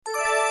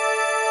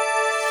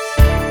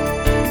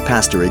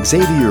Pastor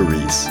Xavier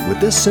Reese with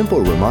this simple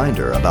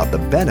reminder about the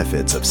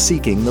benefits of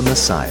seeking the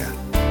Messiah.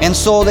 And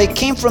so they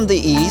came from the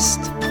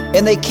east,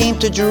 and they came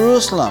to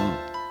Jerusalem,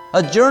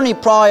 a journey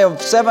probably of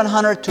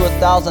 700 to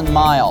 1,000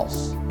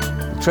 miles.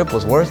 The trip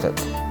was worth it.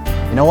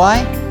 You know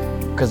why?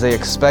 Because they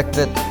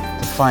expected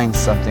to find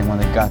something when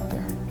they got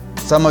there.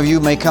 Some of you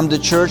may come to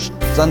church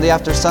Sunday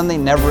after Sunday,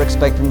 never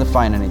expecting to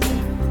find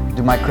anything.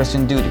 Do my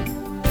Christian duty.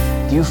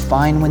 Do you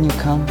find when you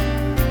come?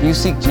 Do you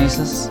seek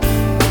Jesus?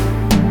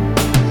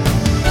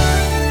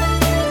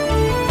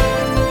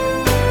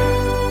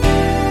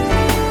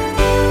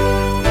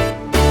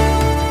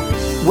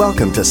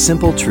 Welcome to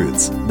Simple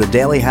Truths, the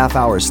daily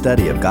half-hour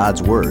study of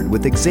God's Word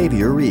with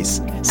Xavier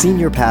Reese,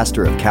 Senior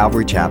Pastor of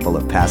Calvary Chapel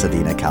of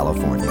Pasadena,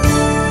 California.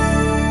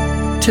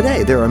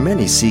 Today, there are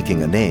many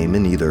seeking a name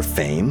in either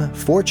fame,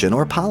 fortune,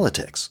 or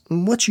politics.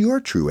 What's your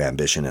true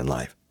ambition in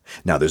life?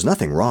 Now, there's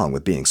nothing wrong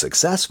with being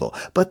successful,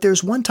 but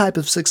there's one type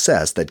of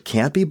success that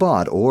can't be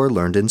bought or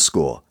learned in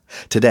school.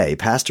 Today,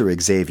 Pastor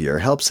Xavier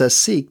helps us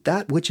seek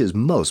that which is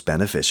most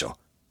beneficial.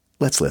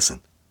 Let's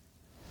listen.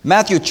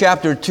 Matthew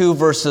chapter 2,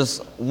 verses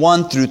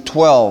 1 through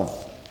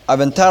 12. I've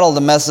entitled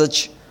the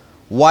message,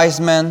 Wise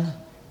Men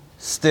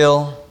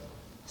Still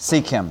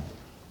Seek Him.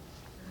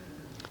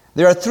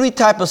 There are three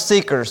types of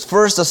seekers.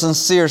 First, a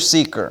sincere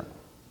seeker,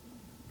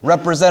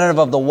 representative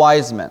of the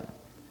wise men.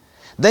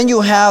 Then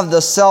you have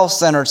the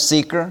self-centered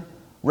seeker,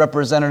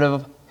 representative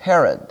of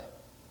Herod.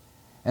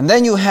 And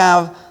then you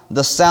have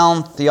the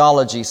sound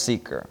theology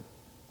seeker,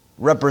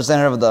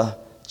 representative of the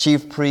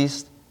chief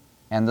priest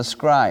and the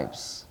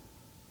scribes.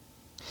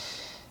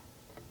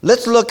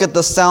 Let's look at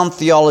the sound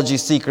theology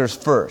seekers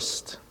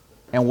first,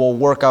 and we'll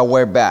work our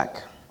way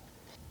back.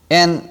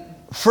 And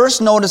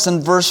first notice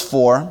in verse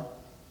 4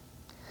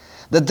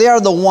 that they are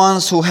the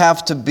ones who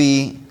have to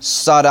be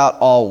sought out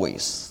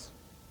always.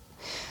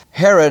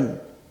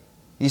 Herod,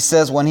 he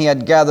says, when he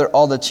had gathered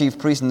all the chief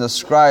priests and the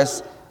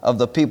scribes of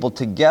the people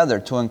together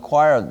to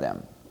inquire of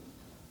them.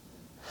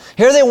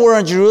 Here they were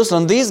in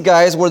Jerusalem. These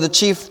guys were the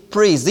chief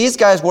priests. These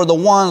guys were the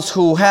ones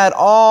who had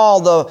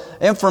all the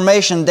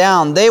information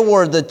down. They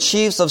were the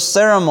chiefs of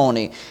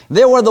ceremony.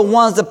 They were the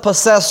ones that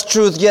possessed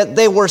truth, yet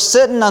they were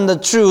sitting on the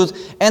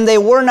truth and they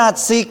were not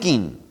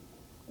seeking.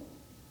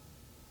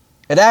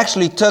 It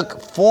actually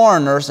took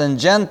foreigners and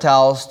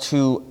Gentiles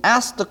to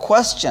ask the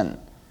question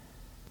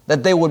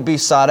that they would be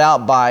sought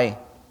out by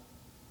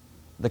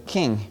the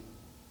king,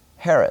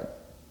 Herod.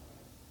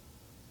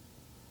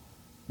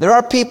 There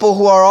are people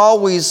who are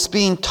always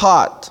being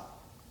taught,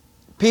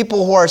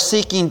 people who are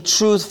seeking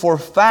truth for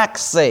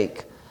fact's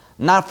sake,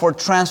 not for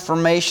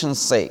transformation's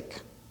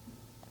sake.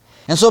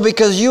 And so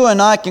because you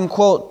and I can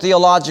quote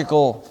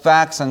theological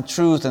facts and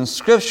truth in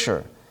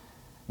Scripture,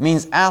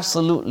 means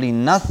absolutely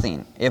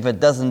nothing if it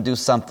doesn't do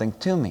something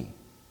to me.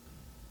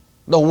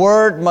 The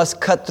Word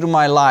must cut through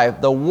my life.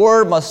 The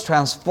Word must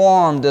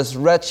transform this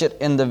wretched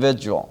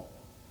individual.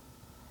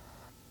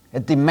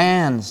 It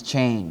demands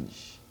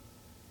change.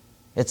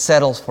 It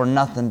settles for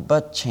nothing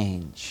but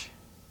change.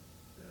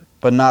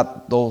 But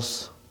not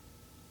those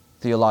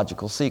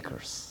theological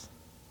seekers.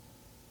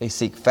 They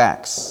seek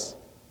facts,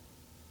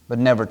 but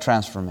never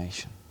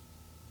transformation.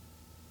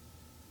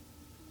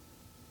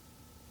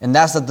 And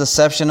that's the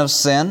deception of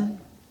sin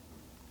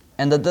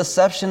and the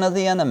deception of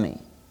the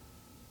enemy,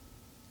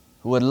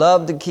 who would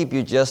love to keep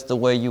you just the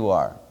way you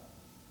are.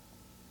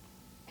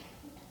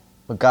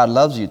 But God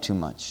loves you too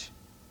much.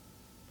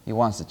 He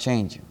wants to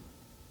change you.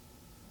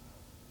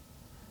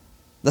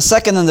 The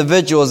second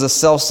individual is a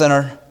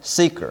self-centered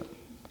seeker,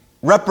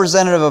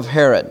 representative of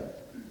Herod.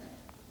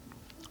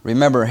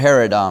 Remember,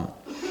 Herod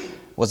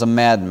was a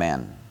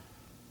madman.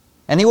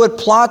 And he would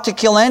plot to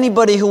kill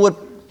anybody who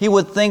he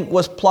would think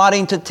was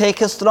plotting to take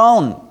his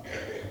throne.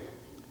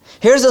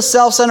 Here's a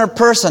self-centered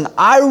person.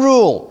 I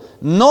rule.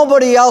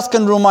 Nobody else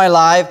can rule my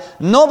life.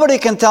 Nobody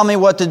can tell me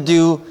what to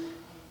do.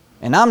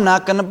 And I'm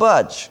not going to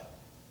budge.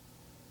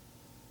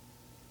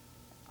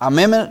 I'm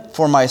in it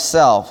for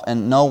myself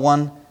and no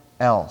one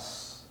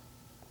else.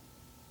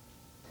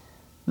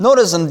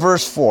 Notice in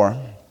verse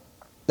 4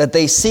 that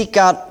they seek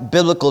out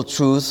biblical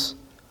truth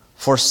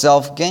for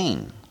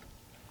self-gain.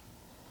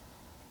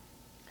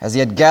 As he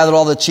had gathered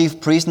all the chief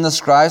priests and the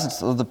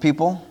scribes of the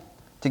people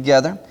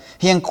together,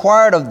 he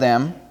inquired of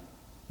them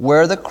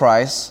where the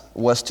Christ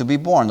was to be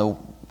born. The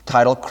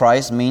title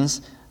Christ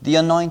means the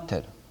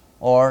anointed,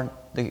 or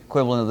the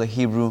equivalent of the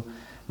Hebrew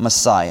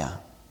Messiah.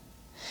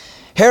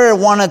 Herod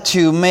wanted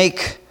to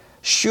make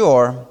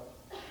sure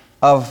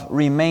of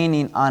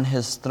remaining on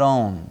his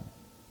throne.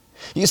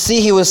 You see,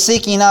 he was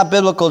seeking out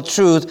biblical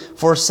truth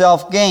for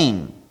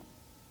self-gain.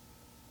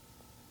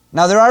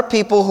 Now, there are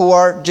people who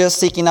are just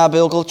seeking out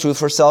biblical truth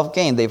for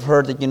self-gain. They've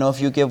heard that,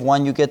 if you give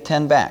 1, you get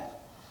 10 back.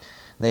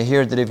 They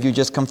hear that if you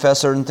just confess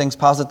certain things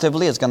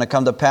positively, it's going to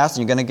come to pass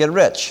and you're going to get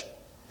rich.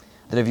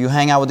 That if you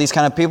hang out with these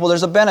kind of people,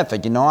 there's a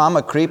benefit. I'm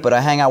a creep, but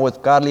I hang out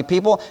with godly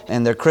people,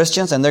 and they're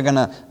Christians, and they're going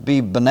to be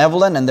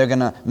benevolent, and they're going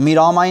to meet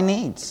all my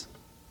needs.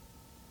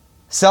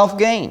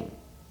 Self-gain.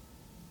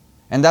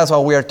 And that's why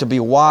we are to be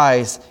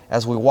wise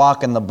as we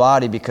walk in the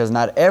body, because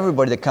not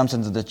everybody that comes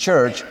into the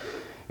church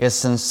is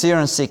sincere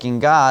in seeking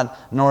God,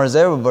 nor is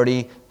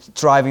everybody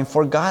striving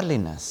for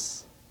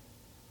godliness.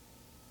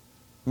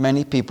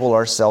 Many people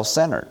are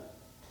self-centered.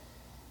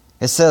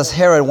 It says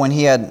Herod, when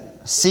he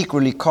had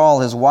secretly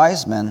called his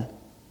wise men,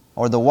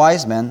 or the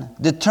wise men,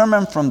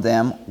 determined from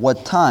them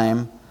what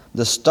time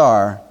the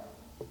star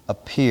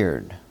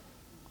appeared.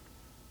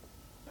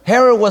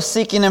 Herod was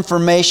seeking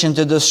information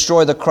to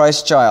destroy the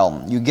Christ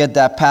child. You get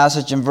that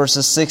passage in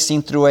verses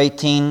 16 through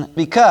 18,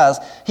 because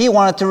he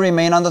wanted to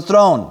remain on the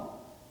throne.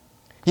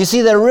 You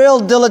see, they're real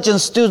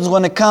diligent students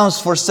when it comes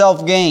for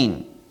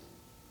self-gain.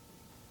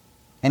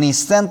 And he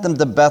sent them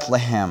to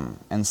Bethlehem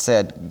and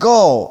said,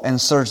 "Go and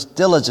search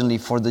diligently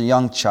for the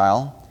young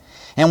child,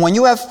 and when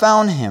you have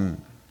found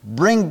him,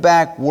 bring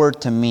back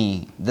word to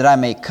me, that I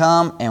may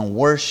come and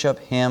worship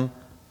him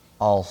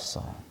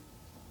also."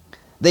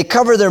 They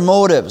cover their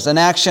motives and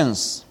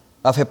actions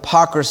of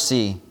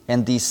hypocrisy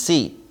and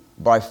deceit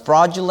by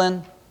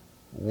fraudulent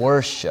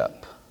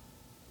worship.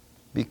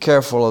 Be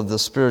careful of the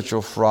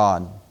spiritual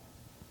fraud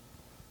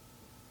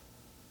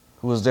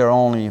who is there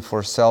only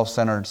for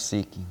self-centered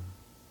seeking.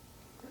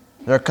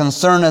 Their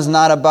concern is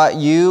not about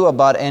you,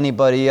 about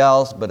anybody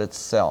else, but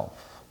itself.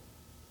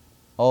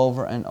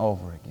 Over and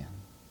over again.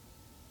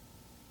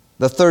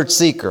 The third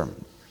seeker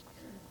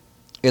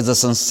is a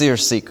sincere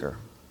seeker,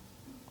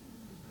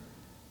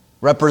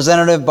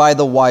 represented by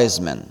the wise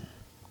men.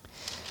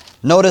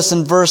 Notice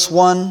in verse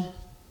 1,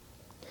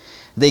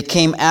 they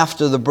came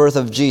after the birth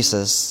of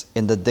Jesus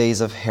in the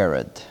days of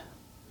Herod,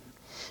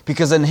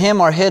 because in him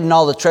are hidden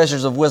all the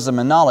treasures of wisdom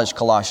and knowledge,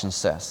 Colossians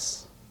says.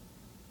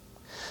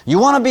 You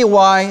want to be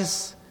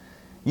wise?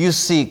 You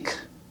seek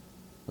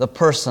the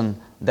person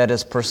that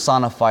is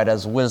personified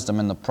as wisdom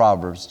in the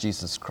Proverbs,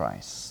 Jesus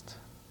Christ.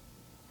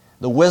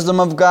 The wisdom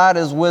of God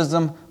is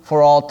wisdom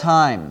for all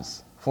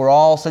times, for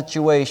all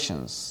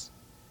situations.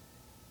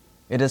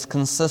 It is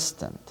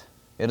consistent.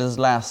 It is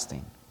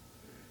lasting.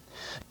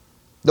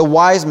 The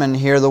wise men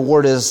here, the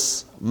word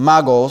is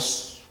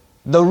magos.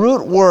 The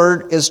root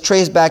word is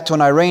traced back to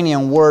an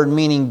Iranian word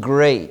meaning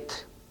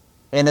great.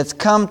 And it's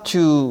come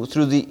to,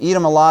 through the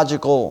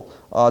etymological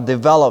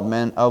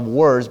development of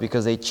words,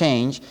 because they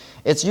change.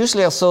 It's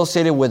usually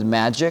associated with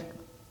magic,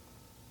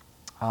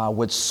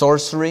 with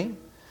sorcery,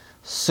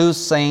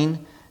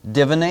 soothsaying,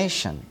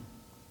 divination.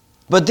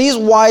 But these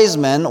wise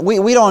men,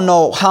 we don't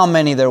know how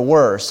many there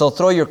were, so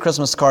throw your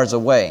Christmas cards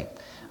away.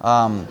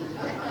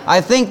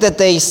 I think that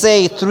they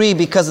say 3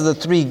 because of the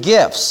 3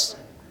 gifts,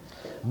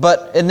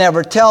 but it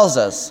never tells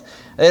us.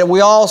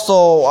 We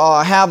also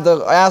have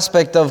the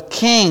aspect of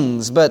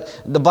kings,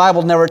 but the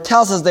Bible never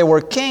tells us they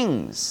were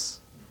kings.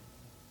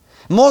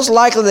 Most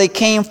likely they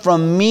came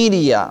from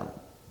Media.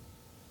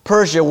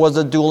 Persia was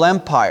a dual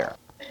empire.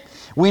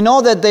 We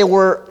know that they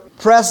were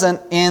present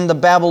in the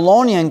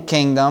Babylonian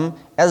kingdom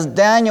as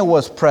Daniel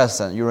was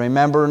present. You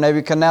remember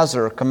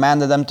Nebuchadnezzar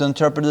commanded them to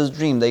interpret his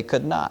dream. They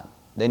could not.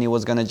 Then he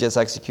was going to just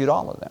execute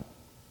all of them.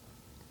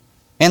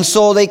 And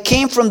so they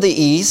came from the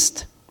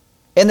east,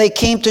 and they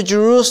came to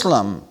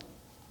Jerusalem,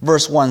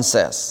 verse 1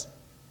 says.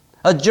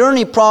 A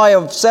journey probably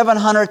of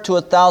 700 to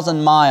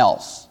 1,000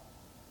 miles.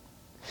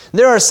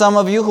 There are some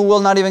of you who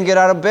will not even get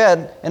out of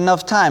bed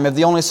enough time. If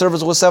the only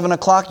service was 7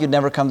 o'clock, you'd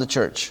never come to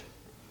church.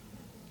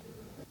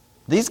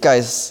 These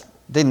guys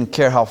didn't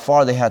care how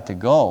far they had to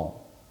go.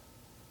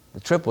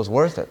 The trip was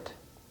worth it.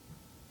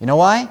 You know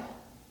why?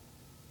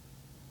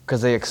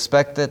 Because they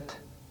expected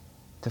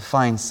to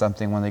find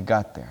something when they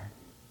got there.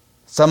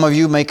 Some of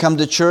you may come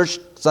to church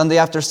Sunday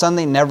after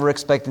Sunday, never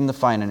expecting to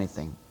find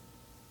anything.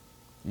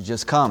 You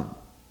just come.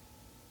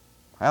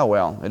 Oh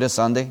well, it is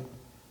Sunday.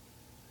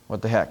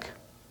 What the heck?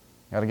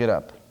 Got to get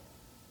up.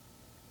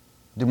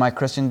 Do my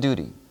Christian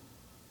duty.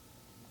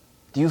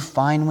 Do you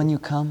find when you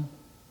come?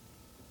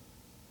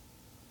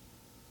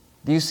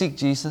 Do you seek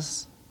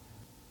Jesus?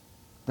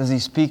 Does He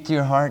speak to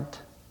your heart?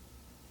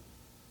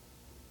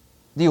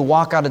 Do you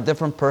walk out a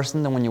different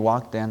person than when you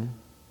walked in?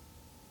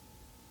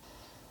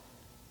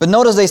 But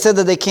notice they said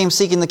that they came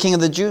seeking the King of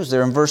the Jews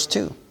there in verse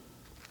 2.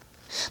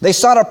 They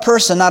sought a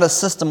person, not a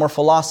system or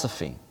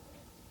philosophy.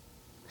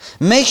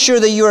 Make sure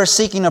that you are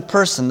seeking a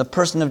person, the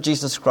person of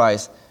Jesus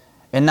Christ,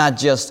 and not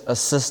just a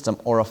system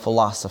or a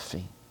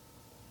philosophy.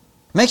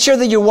 Make sure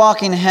that you're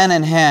walking hand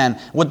in hand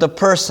with the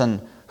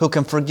person who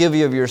can forgive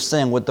you of your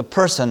sin, with the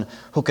person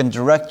who can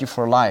direct you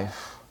for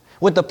life,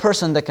 with the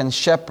person that can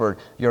shepherd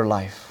your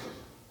life.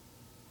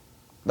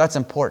 That's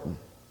important.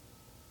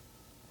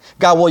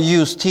 God will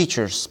use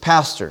teachers,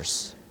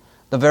 pastors,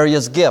 the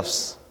various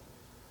gifts,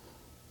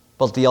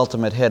 but the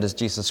ultimate head is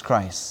Jesus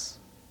Christ.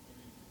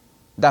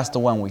 That's the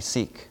one we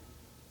seek.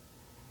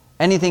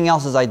 Anything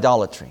else is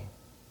idolatry.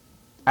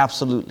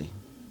 Absolutely.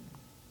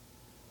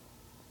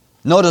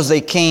 Notice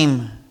they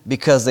came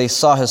because they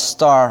saw His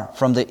star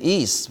from the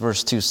east,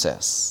 verse 2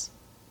 says.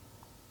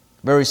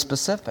 Very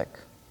specific.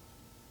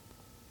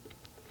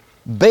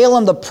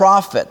 Balaam the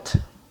prophet,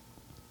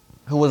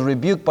 who was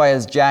rebuked by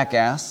his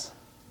jackass,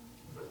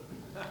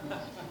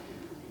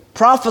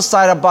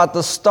 prophesied about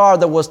the star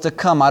that was to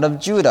come out of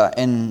Judah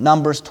in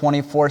Numbers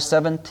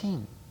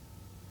 24:17.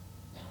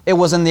 It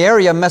was in the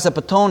area of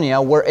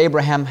Mesopotamia where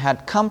Abraham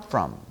had come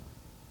from.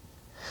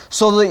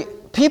 So the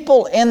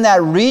people in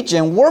that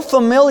region were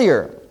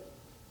familiar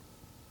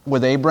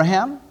with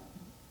Abraham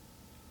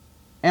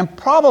and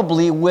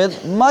probably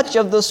with much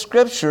of the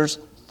scriptures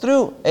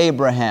through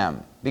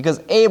Abraham, because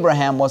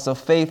Abraham was a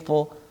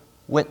faithful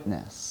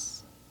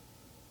witness.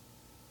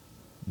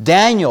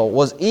 Daniel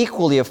was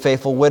equally a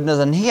faithful witness,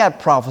 and he had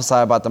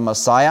prophesied about the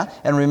Messiah.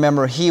 And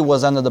remember, he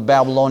was under the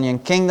Babylonian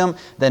kingdom.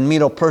 Then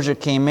Medo-Persia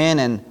came in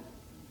and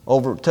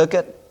overtook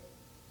it.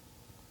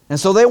 And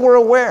so they were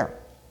aware.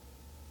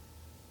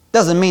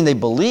 Doesn't mean they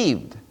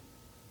believed,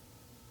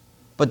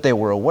 but they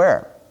were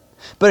aware.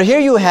 But here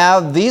you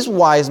have these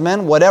wise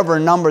men, whatever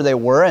number they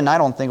were, and I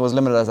don't think it was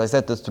limited, as I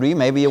said, to 3.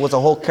 Maybe it was a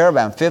whole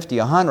caravan, 50,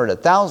 100,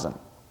 1,000.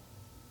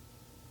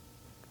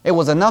 It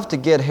was enough to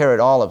get Herod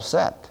all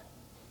upset.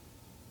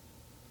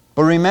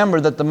 But remember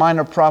that the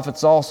minor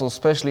prophets also,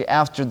 especially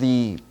after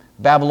the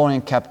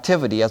Babylonian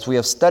captivity, as we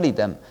have studied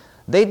them,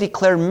 they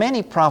declared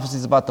many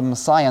prophecies about the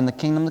Messiah and the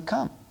kingdom to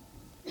come.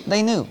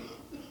 They knew.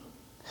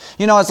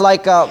 You know, it's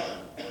like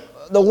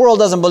the world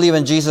doesn't believe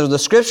in Jesus or the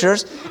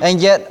scriptures,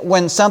 and yet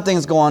when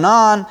something's going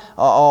on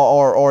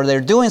or they're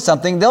doing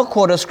something, they'll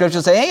quote a scripture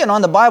and say, hey, you know,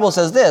 and the Bible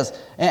says this.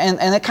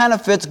 And it kind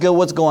of fits good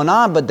what's going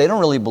on, but they don't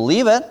really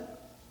believe it.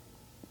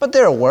 But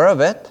they're aware of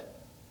it.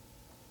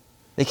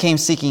 They came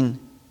seeking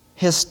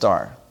his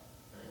star.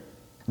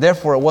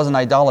 Therefore, it wasn't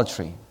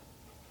idolatry,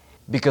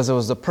 because it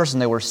was the person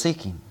they were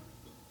seeking,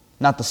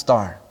 not the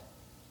star.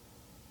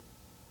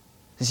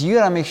 So you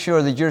got to make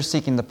sure that you're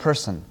seeking the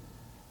person,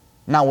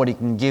 not what he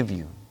can give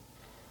you.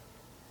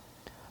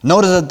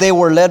 Notice that they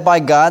were led by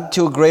God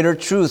to a greater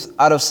truth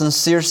out of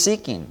sincere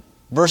seeking.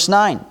 Verse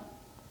 9.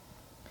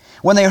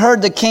 When they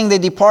heard the king, they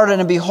departed,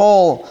 and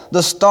behold,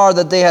 the star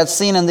that they had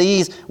seen in the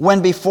east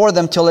went before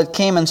them till it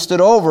came and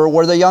stood over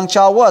where the young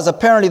child was.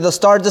 Apparently the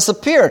star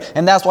disappeared,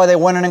 and that's why they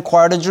went and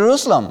inquired in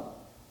Jerusalem.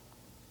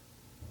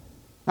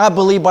 I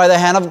believe by the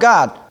hand of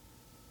God.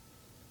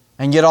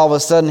 And yet all of a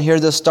sudden here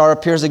this star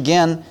appears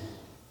again.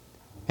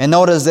 And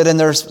notice that in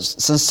their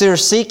sincere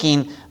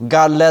seeking,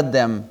 God led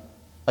them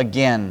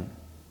again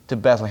to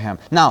Bethlehem.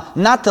 Now,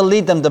 not to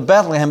lead them to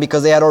Bethlehem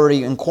because they had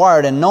already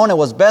inquired and known it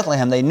was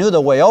Bethlehem. They knew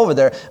the way over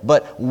there.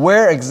 But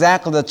where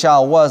exactly the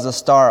child was, the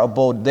star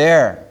abode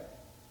there.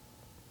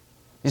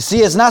 You see,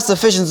 it's not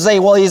sufficient to say,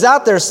 well, he's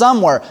out there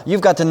somewhere.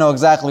 You've got to know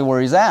exactly where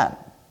he's at.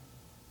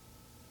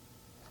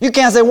 You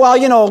can't say, well,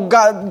 you know,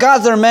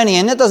 gods are many,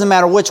 and it doesn't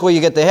matter which way you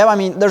get to heaven. I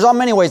mean, there's all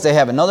many ways to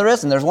heaven. No, there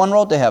isn't. There's one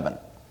road to heaven.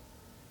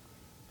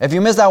 If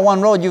you miss that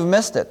one road, you've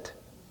missed it.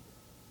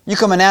 You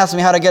come and ask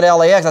me how to get to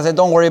LAX. I said,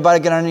 don't worry about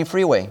it. Get on any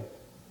freeway.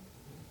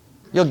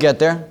 You'll get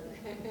there.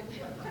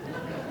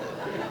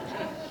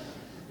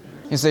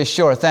 You say,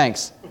 sure,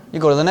 thanks. You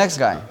go to the next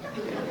guy.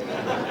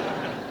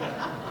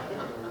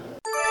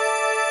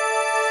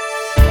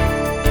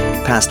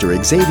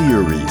 Pastor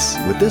Xavier Reese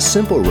with this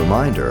simple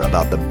reminder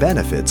about the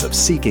benefits of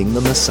seeking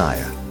the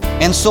Messiah.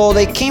 And so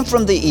they came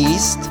from the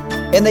east,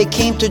 and they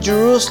came to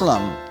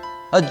Jerusalem.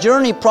 A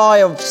journey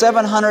probably of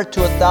 700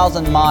 to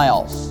 1,000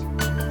 miles.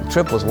 The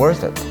trip was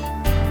worth it.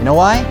 You know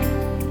why?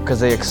 Because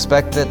they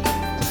expected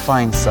to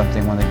find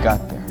something when they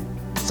got there.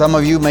 Some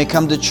of you may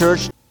come to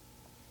church,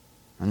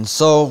 and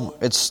so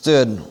it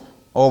stood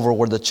over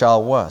where the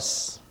child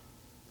was.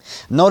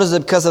 Notice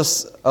that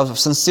because of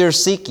sincere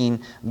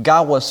seeking,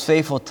 God was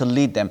faithful to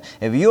lead them.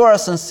 If you are a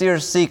sincere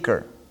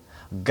seeker,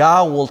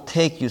 God will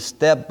take you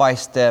step by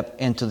step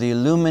into the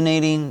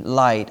illuminating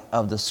light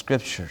of the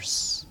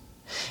Scriptures.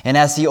 And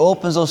as He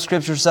opens those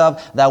Scriptures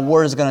up, that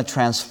Word is going to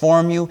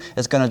transform you.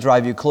 It's going to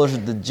drive you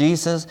closer to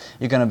Jesus.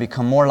 You're going to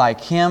become more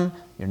like Him.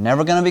 You're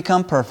never going to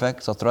become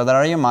perfect, so throw that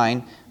out of your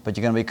mind. But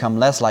you're going to become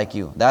less like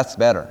you. That's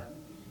better.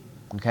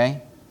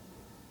 Okay?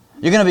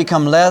 You're going to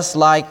become less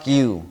like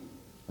you.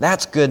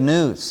 That's good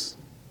news.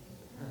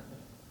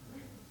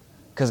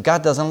 Because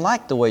God doesn't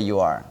like the way you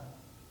are.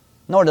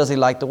 Nor does He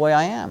like the way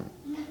I am.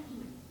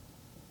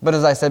 But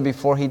as I said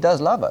before, He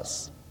does love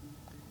us.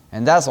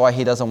 And that's why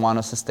He doesn't want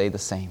us to stay the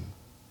same.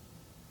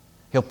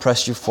 He'll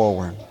press you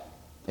forward.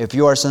 If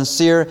you are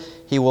sincere,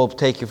 He will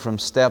take you from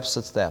step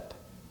to step.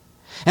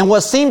 And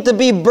what seem to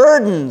be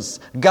burdens,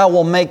 God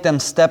will make them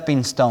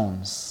stepping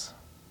stones.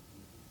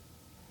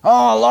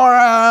 Oh,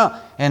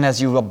 Lord. And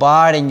as you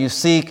abide and you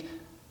seek,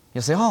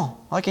 you'll say, oh,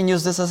 I can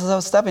use this as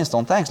a stepping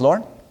stone. Thanks,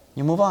 Lord.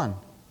 You move on.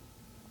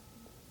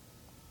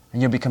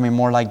 And you're becoming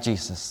more like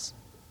Jesus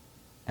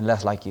and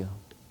less like you.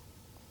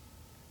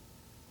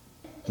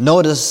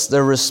 Notice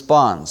the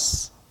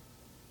response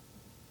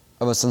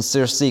of a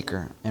sincere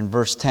seeker in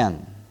verse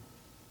 10.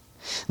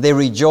 They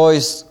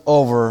rejoiced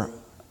over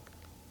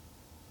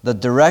the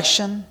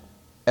direction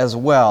as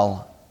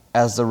well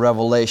as the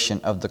revelation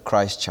of the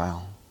Christ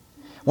child.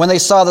 When they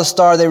saw the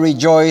star, they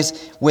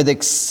rejoiced with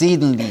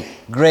exceedingly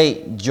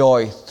great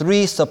joy.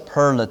 3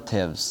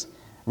 superlatives.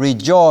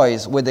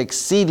 Rejoice with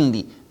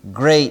exceedingly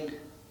great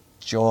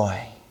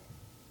joy.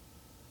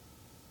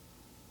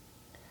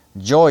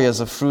 Joy is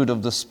a fruit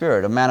of the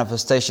Spirit, a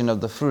manifestation of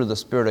the fruit of the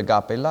Spirit,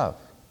 agape love.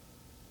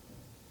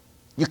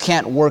 You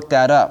can't work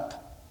that up.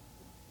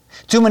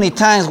 Too many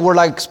times we're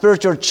like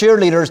spiritual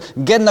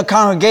cheerleaders, get in the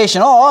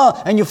congregation,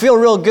 and you feel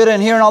real good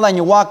in here and all that, and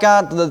you walk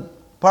out to the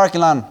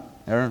parking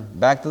lot, they're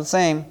back to the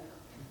same.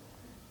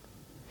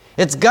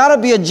 It's got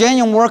to be a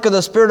genuine work of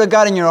the Spirit of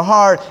God in your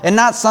heart, and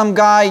not some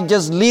guy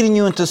just leading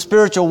you into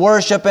spiritual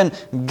worship and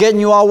getting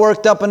you all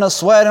worked up in a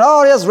sweat, and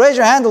just raise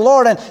your hand to the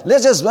Lord, and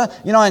let's just,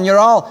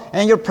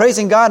 and you're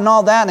praising God and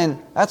all that, and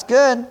that's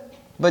good.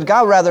 But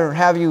God would rather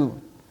have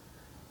you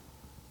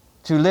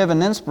to live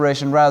in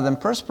inspiration rather than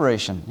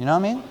perspiration. You know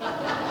what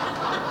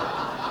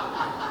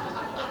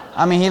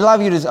I mean? He'd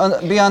love you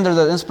to be under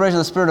the inspiration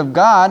of the Spirit of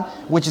God,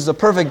 which is a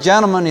perfect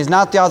gentleman. He's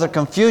not the author of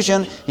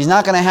confusion. He's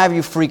not going to have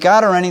you freak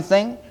out or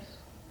anything.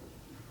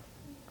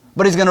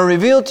 But He's going to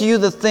reveal to you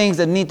the things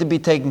that need to be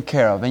taken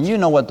care of. And you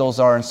know what those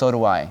are, and so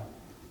do I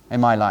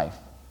in my life.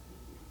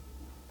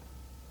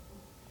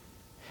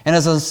 And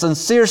as a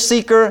sincere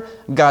seeker,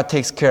 God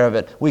takes care of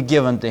it. We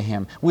give unto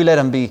Him. We let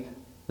Him be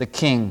the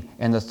King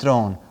and the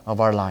throne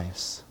of our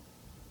lives.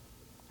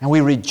 And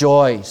we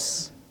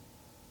rejoice.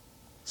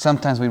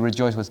 Sometimes we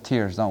rejoice with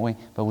tears, don't we?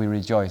 But we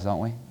rejoice, don't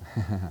we?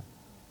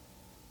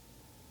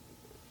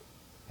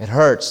 It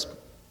hurts,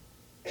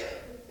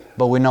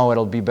 but we know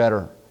it'll be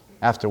better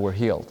after we're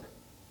healed.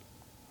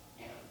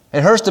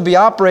 It hurts to be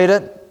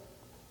operated.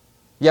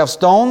 You have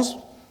stones.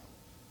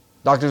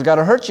 Doctor's got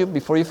to hurt you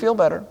before you feel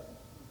better.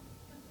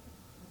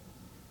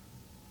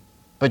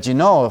 But you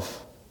know,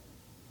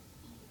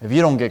 if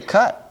you don't get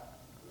cut,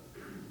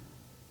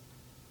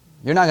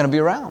 you're not going to be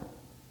around.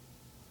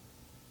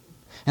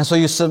 And so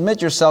you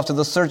submit yourself to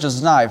the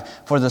surgeon's knife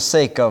for the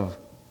sake of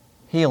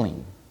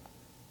healing.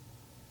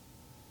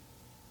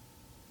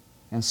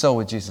 And so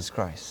with Jesus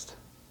Christ.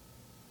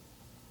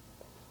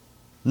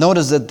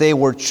 Notice that they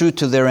were true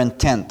to their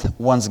intent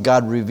once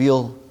God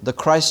revealed the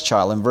Christ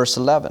child in verse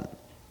 11.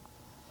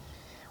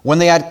 When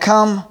they had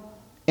come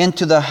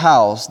into the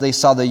house, they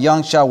saw the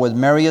young child with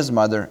Mary his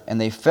mother, and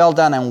they fell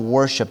down and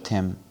worshipped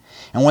Him.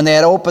 And when they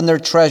had opened their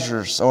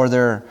treasures or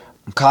their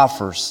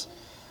coffers,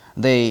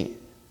 they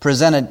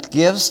presented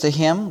gifts to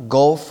Him,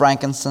 gold,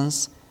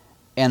 frankincense,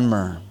 and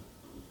myrrh.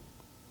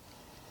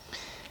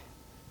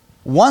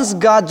 Once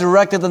God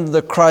directed them to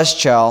the Christ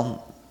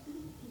child,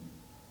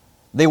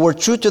 they were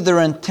true to their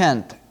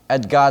intent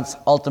at God's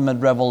ultimate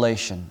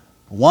revelation.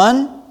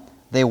 One,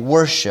 they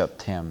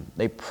worshipped Him.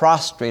 They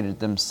prostrated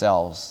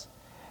themselves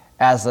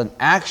as an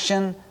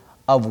action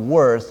of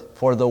worth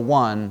for the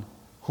one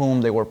whom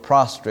they were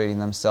prostrating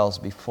themselves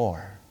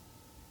before.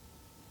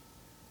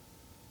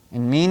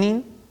 In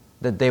meaning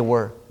that they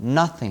were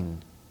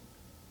nothing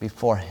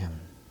before Him,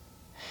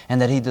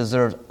 and that He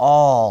deserved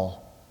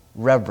all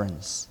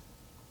reverence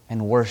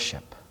and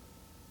worship.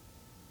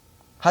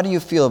 How do you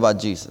feel about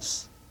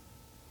Jesus?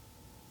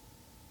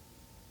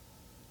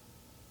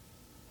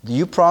 Do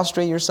you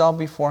prostrate yourself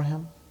before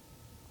Him?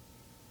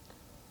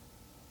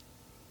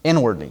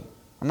 Inwardly.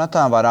 I'm not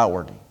talking about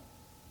outwardly.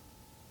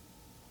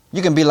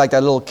 You can be like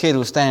that little kid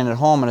who's standing at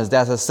home and his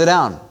dad says, sit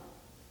down.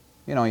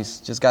 He's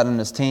just got in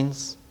his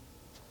teens.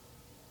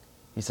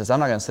 He says, I'm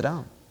not going to sit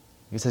down.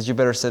 He says, you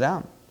better sit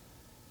down.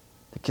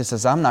 The kid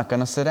says, I'm not going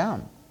to sit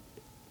down.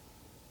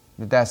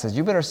 The dad says,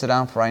 you better sit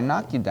down for I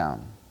knock you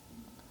down.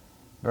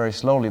 Very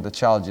slowly, the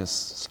child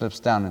just slips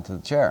down into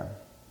the chair.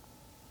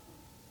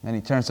 Then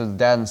he turns to the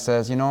dad and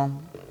says,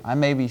 I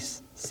may be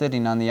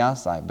sitting on the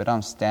outside, but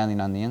I'm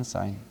standing on the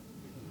inside.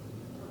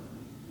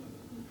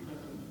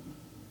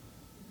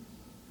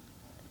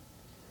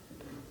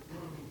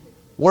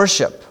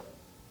 Worship.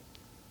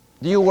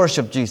 Do you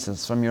worship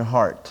Jesus from your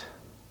heart?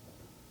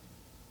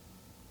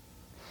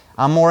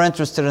 I'm more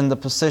interested in the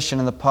position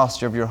and the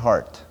posture of your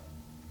heart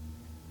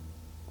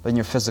than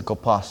your physical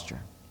posture.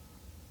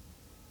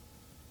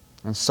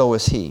 And so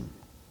is He.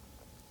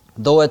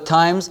 Though at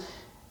times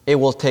it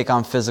will take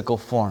on physical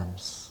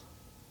forms.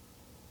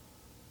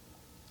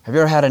 Have you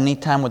ever had a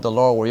neat time with the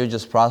Lord where you're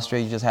just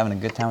prostrate, you're just having a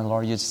good time with the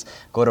Lord? You just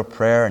go to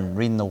prayer and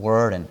reading the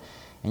Word and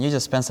you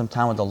just spend some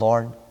time with the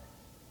Lord?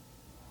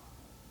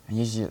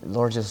 And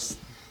Lord, it's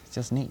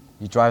just neat.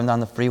 You're driving down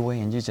the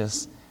freeway and you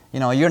just,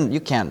 you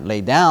can't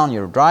lay down,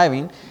 you're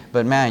driving,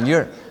 but man,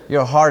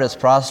 your heart is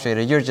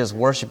prostrated. You're just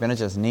worshiping, it's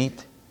just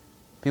neat.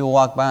 People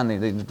walk by and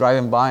they're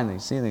driving by and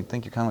they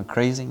think you're kind of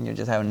crazy and you're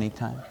just having a neat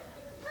time.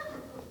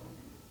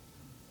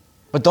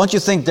 But don't you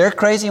think they're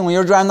crazy when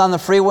you're driving down the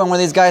freeway and one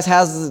of these guys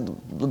has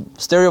the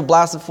stereo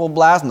blasted full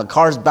blast and the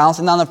car's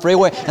bouncing down the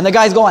freeway and the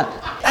guy's going,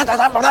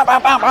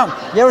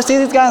 you ever see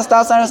these guys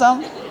stop sign or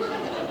something?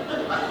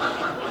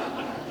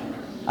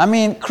 I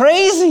mean,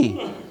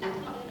 crazy.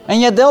 And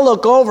yet they'll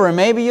look over and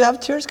maybe you have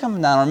tears coming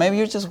down or maybe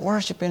you're just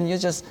worshiping, you're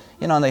just,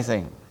 and they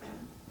think,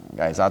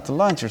 guy's out to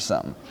lunch or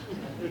something.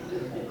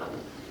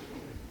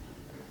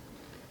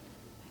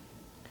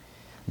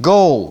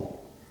 Gold.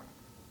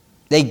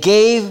 They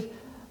gave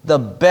the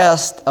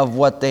best of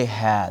what they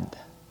had.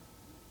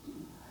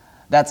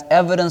 That's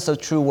evidence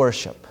of true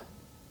worship.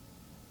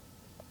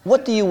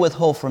 What do you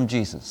withhold from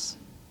Jesus?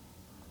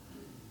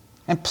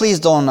 And please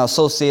don't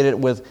associate it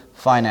with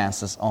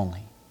finances only.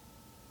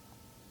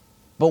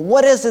 But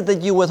what is it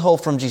that you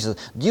withhold from Jesus?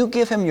 Do you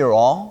give Him your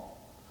all?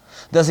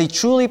 Does He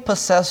truly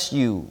possess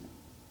you?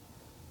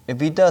 If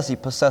He does, He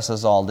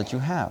possesses all that you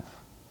have.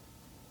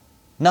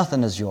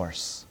 Nothing is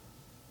yours.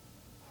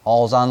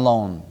 All's on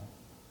loan.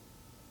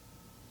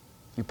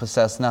 You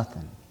possess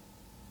nothing.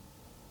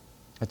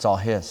 It's all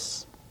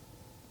His.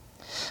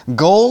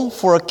 Gold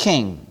for a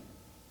king.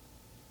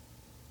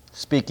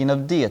 Speaking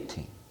of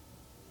deity.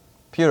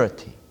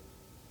 Purity.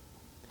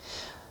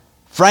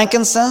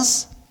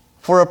 Frankincense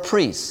for a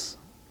priest.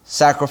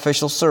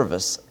 Sacrificial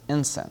service.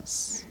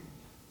 Incense.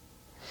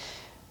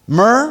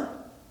 Myrrh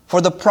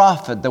for the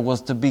prophet that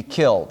was to be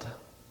killed.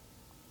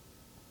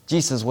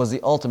 Jesus was the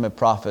ultimate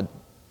prophet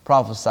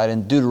prophesied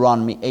in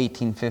Deuteronomy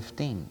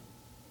 18:15.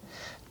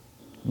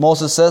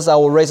 Moses says, I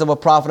will raise up a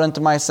prophet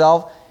unto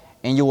myself,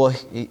 and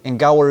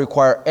God will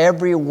require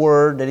every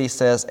word that He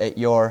says at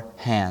your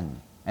hand.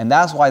 And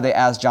that's why they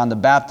asked John the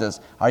Baptist,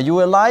 are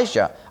you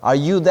Elijah? Are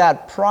you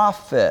that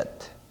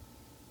prophet?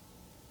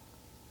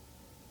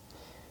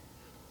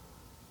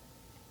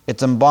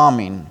 It's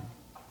embalming,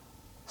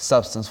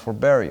 substance for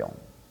burial.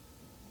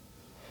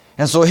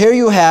 And so here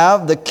you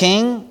have the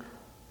king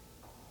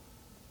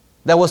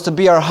that was to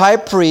be our high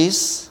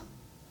priest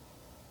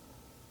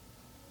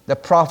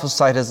that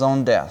prophesied His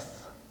own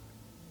death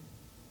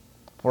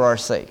for our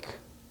sake.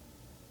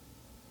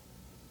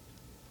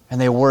 And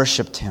they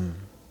worshipped Him.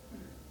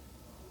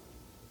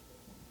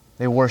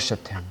 They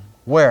worshipped Him.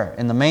 Where?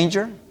 In the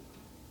manger?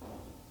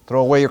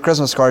 Throw away your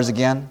Christmas cards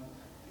again.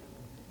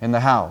 In the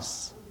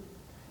house.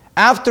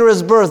 After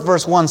His birth,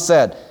 verse 1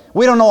 said,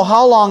 we don't know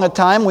how long a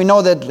time. We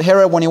know that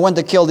Herod, when he went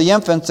to kill the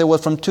infants, it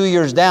was from 2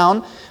 years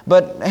down.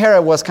 But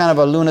Herod was kind of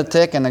a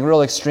lunatic and a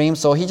real extreme,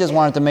 so he just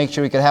wanted to make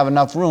sure he could have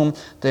enough room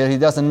that he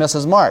doesn't miss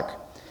his mark.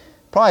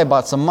 Probably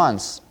about some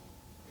months,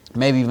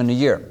 maybe even a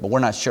year, but we're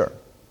not sure.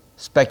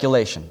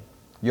 Speculation.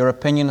 Your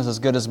opinion is as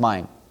good as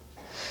mine.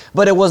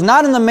 But it was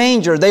not in the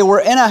manger. They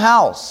were in a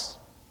house.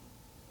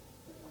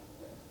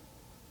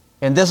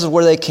 And this is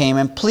where they came.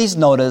 And please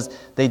notice,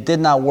 they did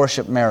not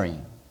worship Mary.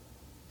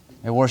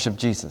 They worshiped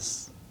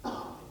Jesus.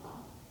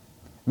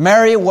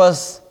 Mary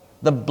was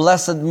the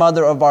blessed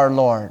mother of our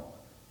Lord,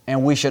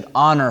 and we should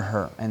honor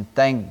her and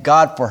thank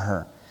God for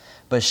her.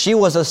 But she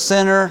was a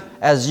sinner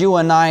as you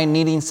and I,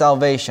 needing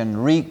salvation.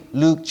 Read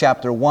Luke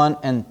chapter 1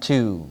 and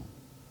 2.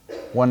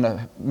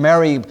 When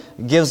Mary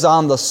gives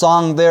on the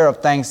song there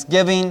of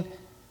thanksgiving,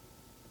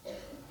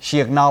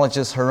 she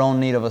acknowledges her own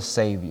need of a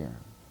Savior.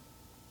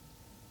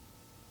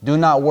 Do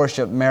not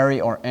worship Mary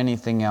or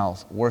anything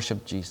else.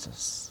 Worship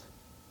Jesus.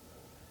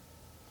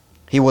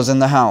 He was in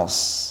the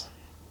house.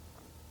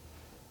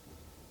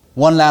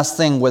 One last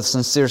thing with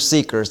sincere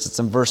seekers, it's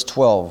in verse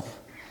 12.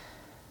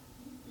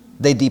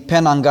 They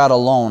depend on God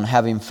alone,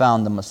 having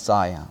found the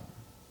Messiah.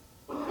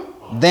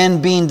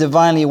 Then, being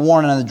divinely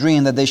warned in a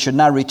dream that they should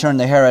not return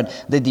to Herod,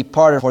 they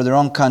departed for their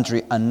own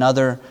country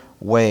another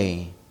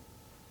way.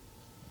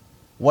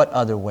 What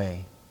other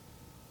way?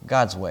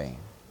 God's way.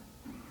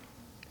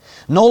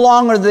 No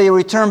longer they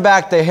return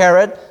back to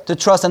Herod to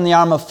trust in the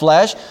arm of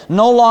flesh.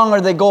 No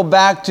longer they go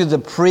back to the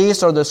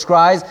priests or the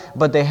scribes,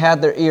 but they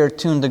had their ear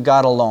tuned to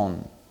God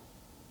alone.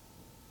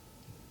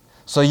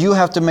 So you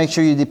have to make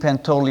sure you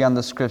depend totally on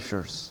the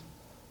Scriptures.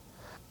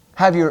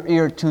 Have your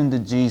ear tuned to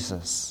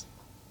Jesus.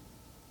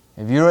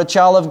 If you're a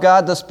child of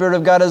God, the Spirit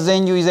of God is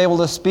in you. He's able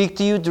to speak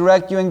to you,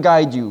 direct you, and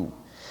guide you.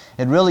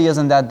 It really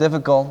isn't that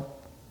difficult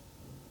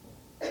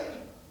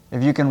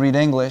if you can read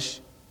English.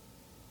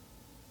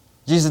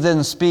 Jesus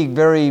didn't speak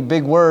very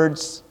big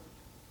words.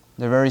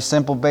 They're very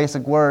simple,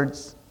 basic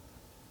words.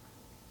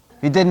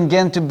 He didn't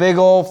get into big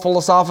old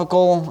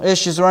philosophical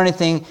issues or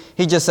anything.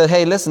 He just said,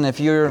 hey, listen, if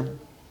you're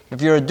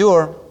a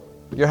doer,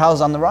 your house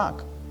is on the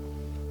rock.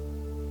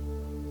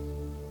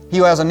 He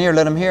who has an ear,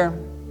 let him hear.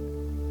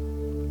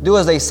 Do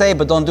as they say,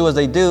 but don't do as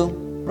they do.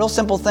 Real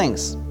simple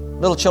things.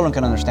 Little children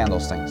can understand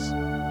those things.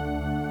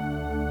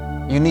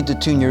 You need to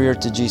tune your ear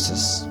to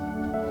Jesus.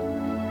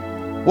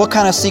 What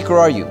kind of seeker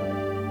are you?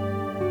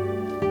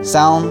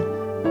 Sound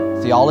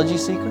theology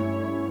seeker?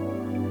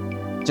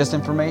 Just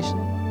information?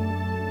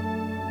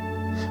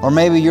 Or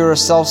maybe you're a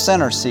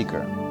self-centered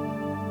seeker,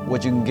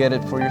 which you can get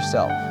it for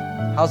yourself.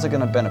 How's it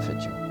going to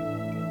benefit you?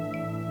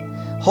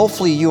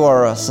 Hopefully you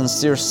are a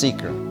sincere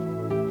seeker.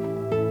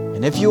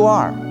 And if you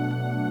are,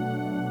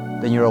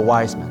 then you're a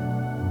wise man.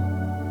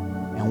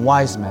 And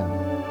wise men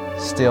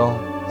still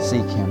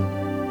seek Him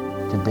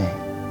today.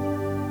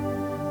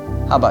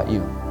 How about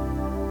you?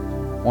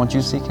 Won't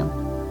you seek Him?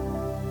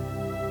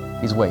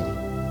 He's waiting.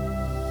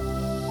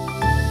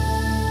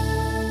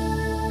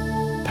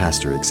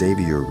 Pastor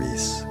Xavier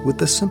Reese with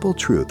the simple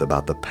truth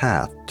about the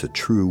path to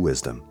true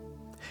wisdom.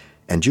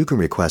 And you can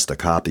request a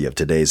copy of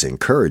today's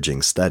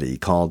encouraging study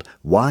called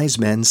Wise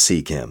Men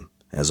Seek Him.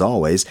 As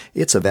always,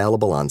 it's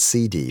available on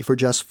CD for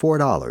just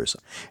 $4.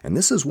 And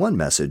this is one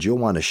message you'll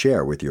want to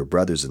share with your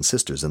brothers and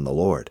sisters in the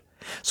Lord.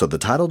 So the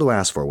title to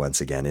ask for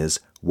once again is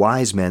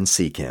Wise Men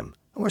Seek Him.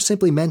 Or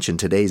simply mention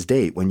today's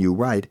date when you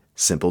write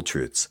Simple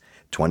Truths.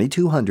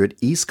 2200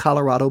 East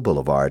Colorado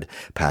Boulevard,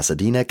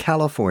 Pasadena,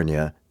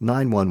 California,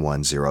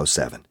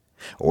 91107.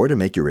 Or to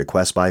make your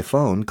request by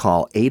phone,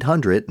 call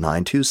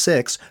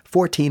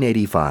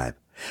 800-926-1485.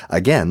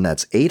 Again,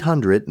 that's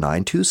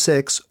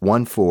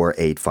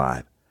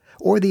 800-926-1485.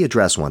 Or the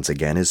address once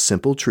again is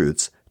Simple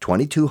Truths,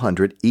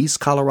 2200 East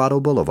Colorado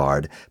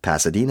Boulevard,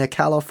 Pasadena,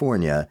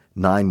 California,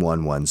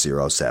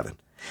 91107.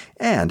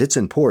 And it's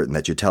important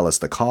that you tell us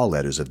the call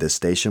letters of this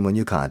station when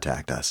you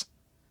contact us.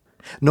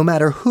 No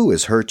matter who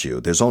has hurt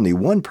you, there's only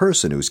one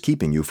person who's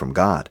keeping you from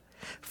God.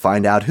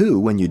 Find out who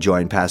when you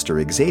join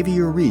Pastor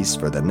Xavier Reese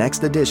for the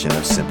next edition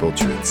of Simple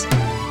Truths.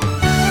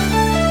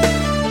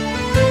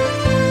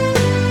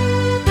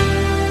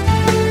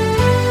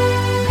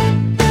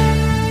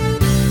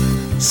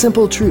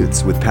 Simple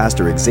Truths with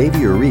Pastor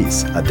Xavier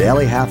Reese, a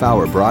daily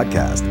half-hour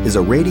broadcast, is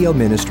a radio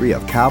ministry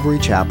of Calvary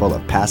Chapel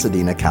of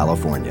Pasadena,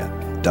 California.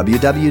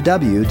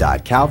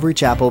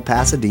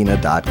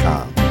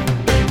 www.calvarychapelpasadena.com.